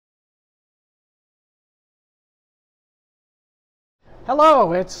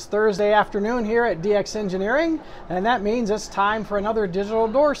Hello, it's Thursday afternoon here at DX Engineering, and that means it's time for another Digital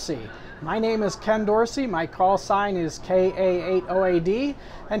Dorsey. My name is Ken Dorsey, my call sign is KA80AD,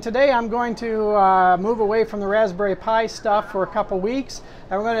 and today I'm going to move away from the Raspberry Pi stuff for a couple weeks,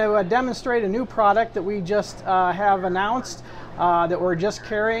 and we're going to demonstrate a new product that we just have announced that we're just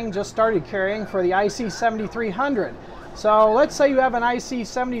started carrying for the IC-7300. So let's say you have an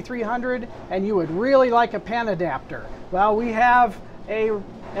IC-7300 and you would really like a panadapter. Well, we have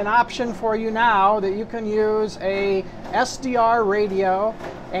an option for you now that you can use a Sdr Radio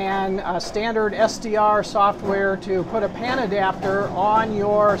and a standard Sdr software to put a panadapter on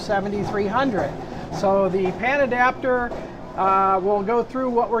your 7300. So the panadapter, we'll go through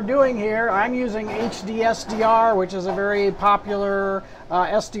what we're doing here. I'm using Sdr, which is a very popular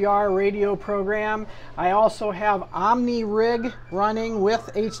Sdr radio program. I also have OmniRig running with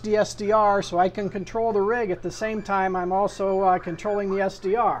Sdr, so I can control the rig at the same time I'm also controlling the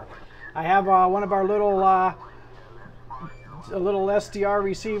Sdr. I have one of our little Sdr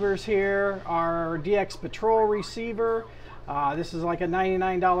receivers here, our DX Patrol receiver. This is like a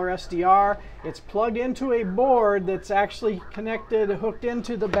 $99 Sdr. It's plugged into a board that's actually hooked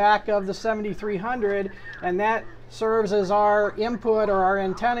into the back of the 7300, and that serves as our input or our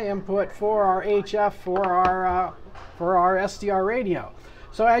antenna input for our HF for our Sdr radio.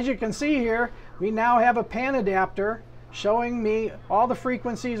 So as you can see here, we now have a panadapter showing me all the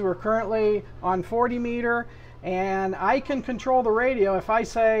frequencies. We're currently on 40 meter, and I can control the radio. If I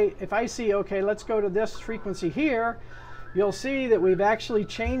see, okay, let's go to this frequency here, you'll see that we've actually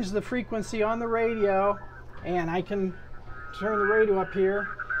changed the frequency on the radio, and I can turn the radio up here,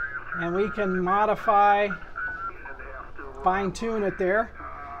 and we can modify, fine-tune it there,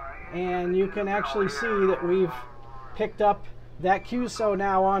 and you can actually see that we've picked up that QSO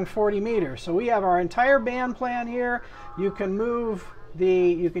now on 40 meters. So we have our entire band plan here. You can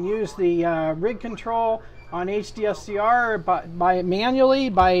use the rig control on HDSDR manually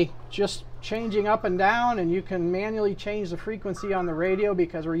by just changing up and down, and you can manually change the frequency on the radio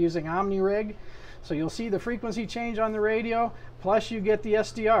because we're using OmniRig. So you'll see the frequency change on the radio, plus you get the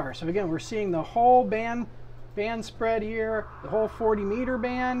SDR. So again, we're seeing the whole band spread here, the whole 40 meter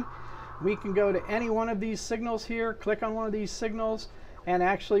band. We can go to any one of these signals here, click on one of these signals, and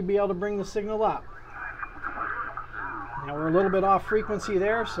actually be able to bring the signal up. Now we're a little bit off frequency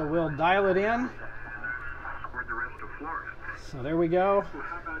there, so we'll dial it in. So there we go.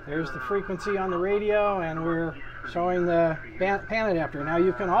 There's the frequency on the radio, and we're showing the panadapter. Now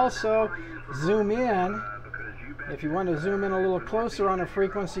you can also zoom in. If you want to zoom in a little closer on a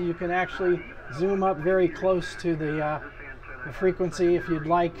frequency, you can actually zoom up very close to the frequency if you'd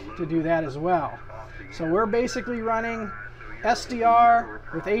like to do that as well. So we're basically running SDR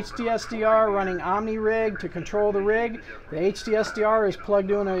with HDSDR, running OmniRig to control the rig. The HDSDR is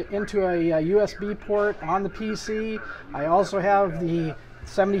plugged into a USB port on the PC. I also have the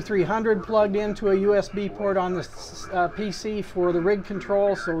 7300 plugged into a USB port on the PC for the rig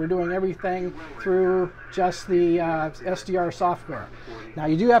control, so we're doing everything through just the Sdr software. Now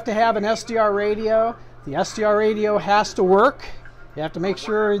you do have to have an Sdr radio. The Sdr radio has to work. You have to make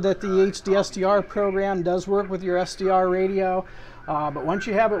sure that the HDSDR program does work with your Sdr radio. But once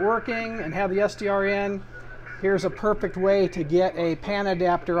you have it working and have the Sdr in, here's a perfect way to get a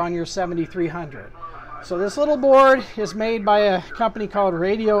panadapter on your 7300. So this little board is made by a company called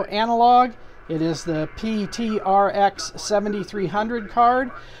Radio Analog. It is the PTRX-7300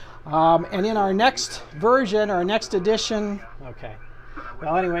 card. And in our next version, our next edition, okay.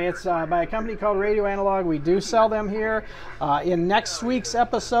 Well, anyway, it's by a company called Radio Analog. We do sell them here. In next week's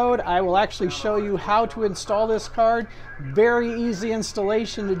episode, I will actually show you how to install this card. Very easy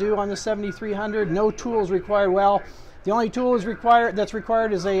installation to do on the 7300. No tools required. Well, the only tool that's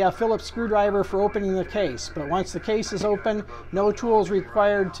required is a Phillips screwdriver for opening the case. But once the case is open, no tools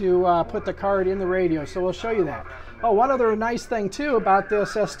required to put the card in the radio. So we'll show you that. Oh, one other nice thing too about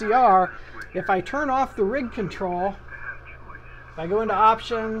this Sdr, if I turn off the rig control, if I go into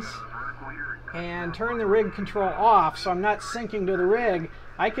options and turn the rig control off so I'm not syncing to the rig,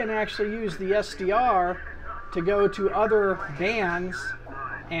 I can actually use the Sdr to go to other bands,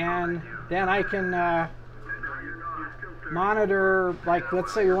 and then I can monitor, like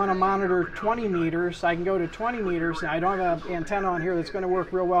let's say we want to monitor 20 meters, I can go to 20 meters. Now I don't have an antenna on here that's going to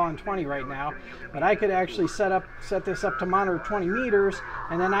work real well on 20 right now, but I could actually set this up to monitor 20 meters,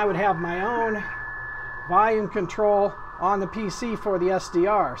 and then I would have my own volume control on the PC for the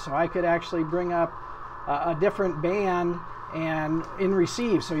Sdr. So I could actually bring up a different band and in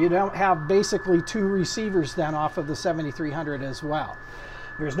receive. So you don't have basically two receivers then off of the 7300 as well.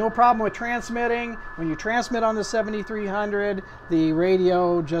 There's no problem with transmitting. When you transmit on the 7300, the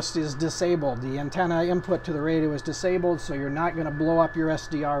radio just is disabled. The antenna input to the radio is disabled, so you're not going to blow up your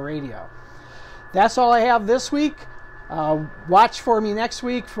Sdr radio. That's all I have this week. Watch for me next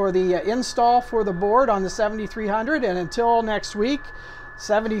week for the install for the board on the 7300, and until next week,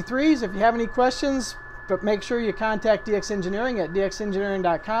 73s, if you have any questions, but make sure you contact DX Engineering at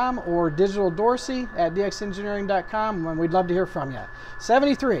dxengineering.com or Digital Dorsey at dxengineering.com, and we'd love to hear from you.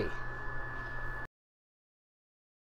 73.